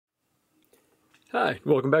Hi,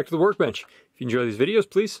 welcome back to the Workbench. If you enjoy these videos,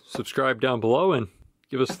 please subscribe down below and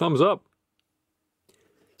give us a thumbs up.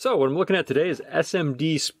 So what I'm looking at today is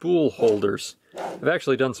SMD spool holders. I've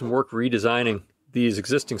actually done some work redesigning these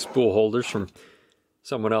existing spool holders from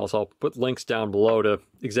someone else. I'll put links down below to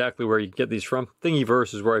exactly where you can get these from.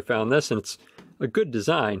 Thingiverse is where I found this, and it's a good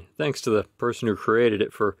design. Thanks to the person who created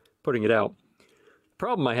it for putting it out. The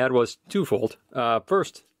problem I had was twofold.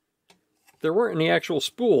 First, there weren't any actual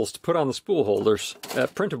spools to put on the spool holders,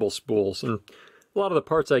 printable spools, and a lot of the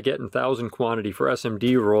parts I get in 1,000 quantity for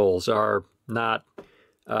SMD rolls are not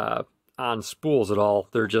on spools at all.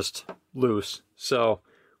 They're just loose. So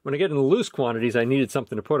when I get in the loose quantities, I needed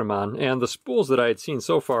something to put them on, and the spools that I had seen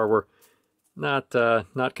so far were not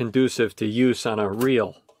conducive to use on a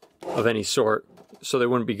reel of any sort. So they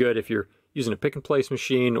wouldn't be good if you're using a pick and place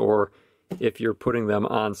machine, or if you're putting them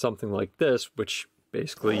on something like this, which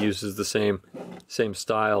basically uses the same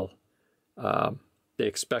style. They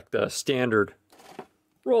expect a standard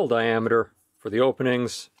roll diameter for the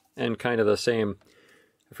openings and kind of the same,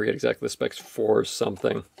 I forget exactly the specs, for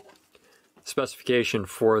something, specification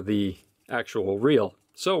for the actual reel.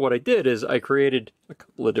 So what I did is I created a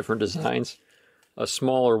couple of different designs. A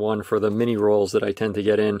smaller one for the mini rolls that I tend to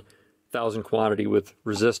get in 1,000 quantity with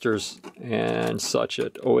resistors and such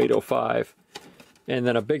at 0805, and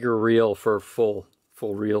then a bigger reel for full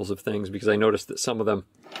reels of things, because I noticed that some of them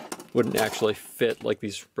wouldn't actually fit, like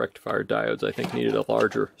these rectifier diodes I think needed a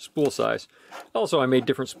larger spool size. Also, I made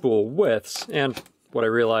different spool widths, and what I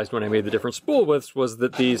realized when I made the different spool widths was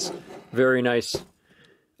that these very nice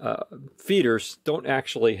feeders don't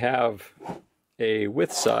actually have a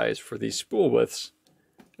width size for these spool widths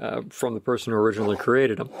from the person who originally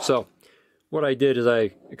created them. So what I did is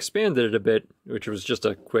I expanded it a bit, which was just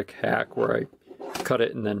a quick hack where I cut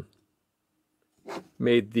it and then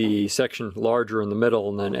made the section larger in the middle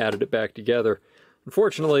and then added it back together.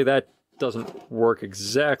 Unfortunately, that doesn't work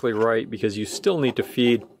exactly right, because you still need to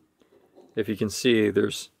feed, if you can see,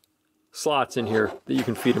 there's slots in here that you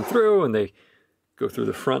can feed them through, and they go through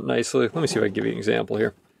the front nicely. Let me see if I can give you an example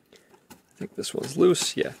here. I think this one's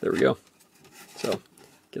loose. Yeah, there we go. So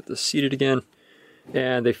get this seated again,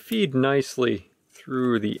 and they feed nicely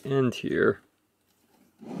through the end here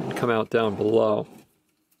and come out down below,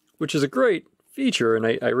 which is a great feature, and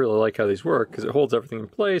I really like how these work, because it holds everything in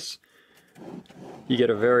place. You get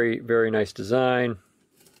a very, very nice design,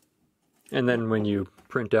 and then when you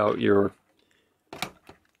print out your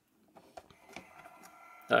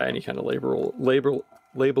any kind of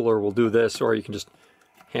labeler will do this, or you can just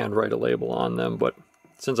hand write a label on them. But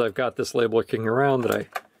since I've got this labeler kicking around that I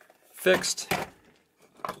fixed,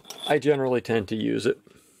 I generally tend to use it.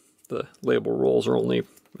 The label rolls are only,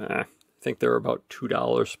 I think they're about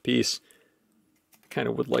 $2 a piece. Kind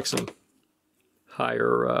of would like some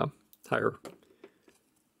higher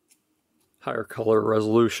color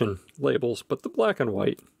resolution labels, but the black and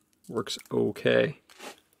white works okay.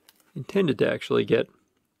 Intended to actually get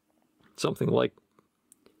something like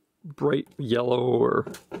bright yellow or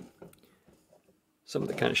something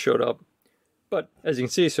that kind of showed up. But as you can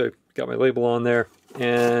see, so I've got my label on there,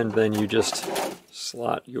 and then you just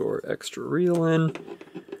slot your extra reel in.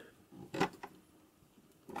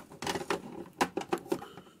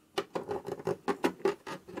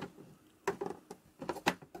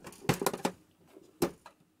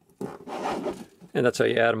 And that's how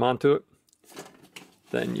you add them onto it.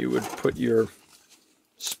 Then you would put your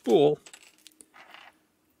spool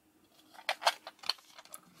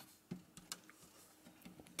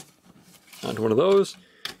onto one of those,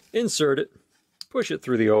 insert it, push it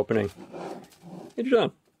through the opening, and you're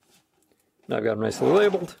done. Now I've got them nicely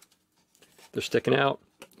labeled. They're sticking out.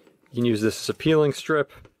 You can use this as a peeling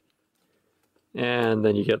strip, and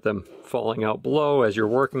then you get them falling out below as you're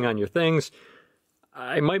working on your things.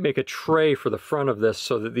 I might make a tray for the front of this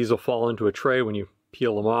so that these will fall into a tray when you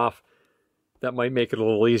peel them off. That might make it a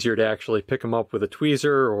little easier to actually pick them up with a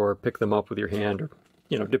tweezer, or pick them up with your hand, or,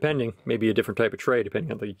 you know, depending, maybe a different type of tray depending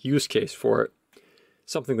on the use case for it.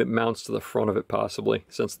 Something that mounts to the front of it possibly.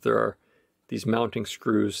 Since there are these mounting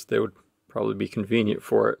screws, they would probably be convenient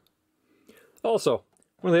for it. Also,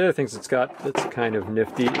 one of the other things it's got that's kind of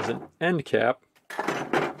nifty is an end cap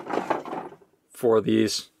for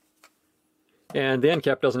these. And the end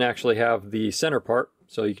cap doesn't actually have the center part,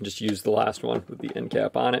 so you can just use the last one with the end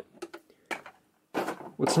cap on it.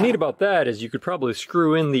 What's neat about that is you could probably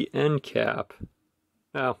screw in the end cap.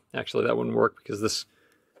 Oh, actually that wouldn't work because this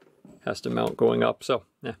has to mount going up, so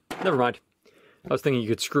never mind. I was thinking you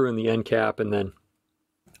could screw in the end cap and then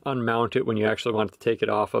unmount it when you actually wanted to take it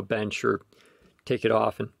off a bench, or take it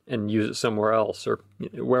off and use it somewhere else, or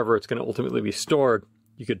wherever it's going to ultimately be stored.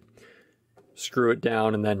 You could screw it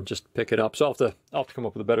down and then just pick it up. So I'll have to come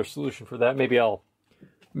up with a better solution for that. Maybe I'll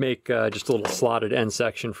make just a little slotted end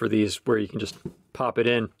section for these where you can just pop it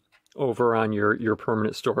in over on your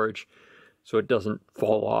permanent storage so it doesn't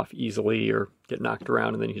fall off easily or get knocked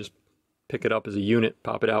around, and then you just pick it up as a unit,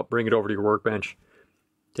 pop it out, bring it over to your workbench,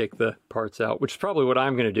 take the parts out, which is probably what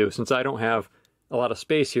I'm going to do since I don't have a lot of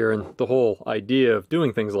space here. And the whole idea of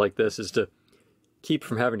doing things like this is to keep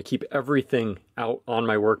from having to keep everything out on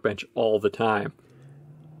my workbench all the time,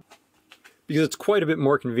 because it's quite a bit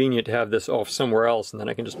more convenient to have this off somewhere else and then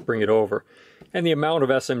I can just bring it over. And the amount of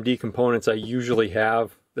SMD components I usually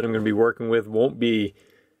have that I'm going to be working with won't be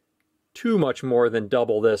too much more than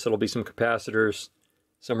double this. It'll be some capacitors,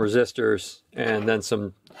 some resistors, and then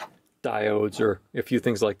some diodes or a few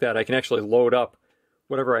things like that. I can actually load up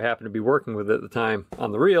whatever I happen to be working with at the time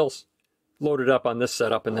on the reels, load it up on this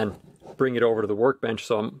setup, and then bring it over to the workbench,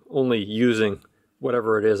 so I'm only using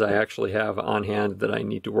whatever it is I actually have on hand that I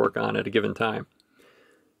need to work on at a given time.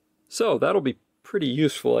 So that'll be pretty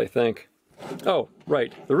useful, I think. Oh,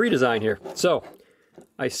 right, the redesign here. So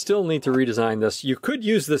I still need to redesign this. You could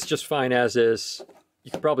use this just fine as is.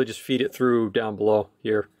 You could probably just feed it through down below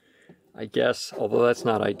here, I guess, although that's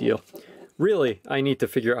not ideal. Really, I need to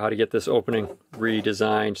figure out how to get this opening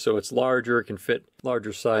redesigned so it's larger, it can fit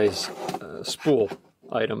larger size spool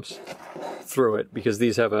items through it, because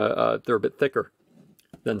these have they're a bit thicker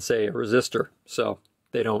than, say, a resistor, so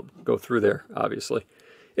they don't go through there, obviously.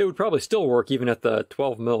 It would probably still work even at the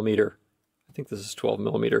 12 millimeter, I think this is 12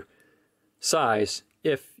 millimeter size,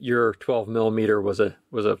 if your 12 millimeter was a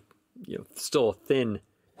still a thin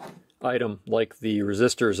item like the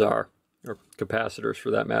resistors are, or capacitors for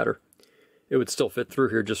that matter. It would still fit through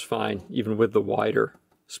here just fine, even with the wider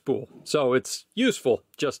spool. So it's useful,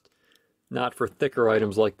 just not for thicker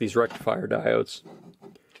items like these rectifier diodes.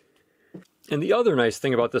 And the other nice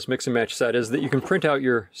thing about this mix and match set is that you can print out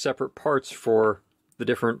your separate parts for the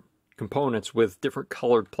different components with different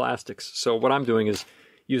colored plastics. So what I'm doing is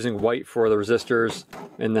using white for the resistors,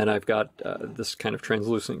 and then I've got this kind of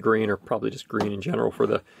translucent green, or probably just green in general, for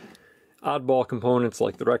the oddball components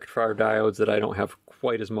like the rectifier diodes that I don't have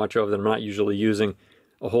quite as much of, that I'm not usually using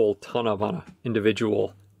a whole ton of on an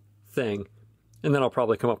individual thing. And then I'll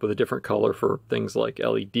probably come up with a different color for things like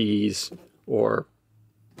LEDs or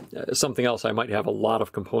something else I might have a lot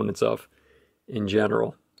of components of in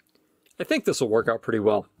general. I think this will work out pretty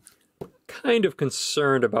well. Kind of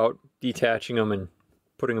concerned about detaching them and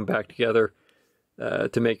putting them back together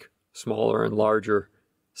to make smaller and larger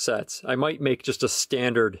sets. I might make just a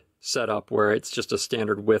standard setup where it's just a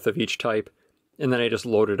standard width of each type, and then I just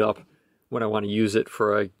load it up when I want to use it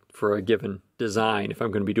for a given design, if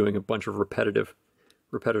I'm going to be doing a bunch of repetitive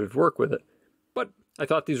work with it. But I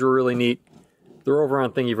thought these were really neat. They're over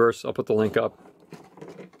on Thingiverse. I'll put the link up.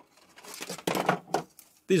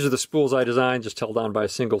 These are the spools I designed, just held on by a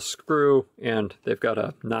single screw, and they've got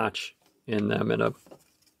a notch in them and a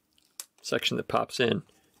section that pops in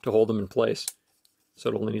to hold them in place. So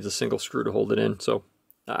it only needs a single screw to hold it in. So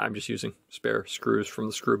I'm just using spare screws from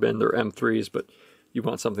the screw bin. They're M3s, but you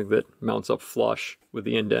want something that mounts up flush with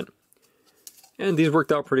the indent. And these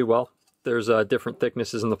worked out pretty well. There's different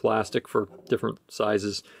thicknesses in the plastic for different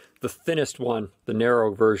sizes. The thinnest one, the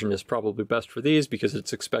narrow version, is probably best for these because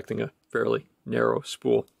it's expecting a fairly narrow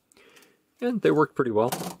spool. And they worked pretty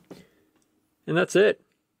well. And that's it.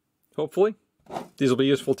 Hopefully, these will be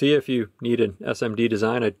useful to you if you need an SMD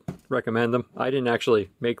design. I'd recommend them. I didn't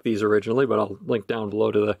actually make these originally, but I'll link down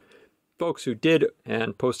below to the folks who did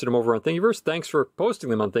and posted them over on Thingiverse. Thanks for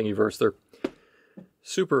posting them on Thingiverse. They're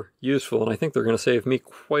super useful, and I think they're going to save me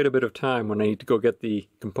quite a bit of time when I need to go get the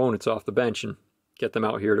components off the bench and get them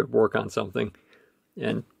out here to work on something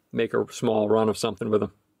and make a small run of something with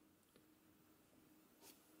them.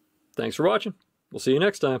 Thanks for watching. We'll see you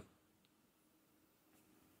next time.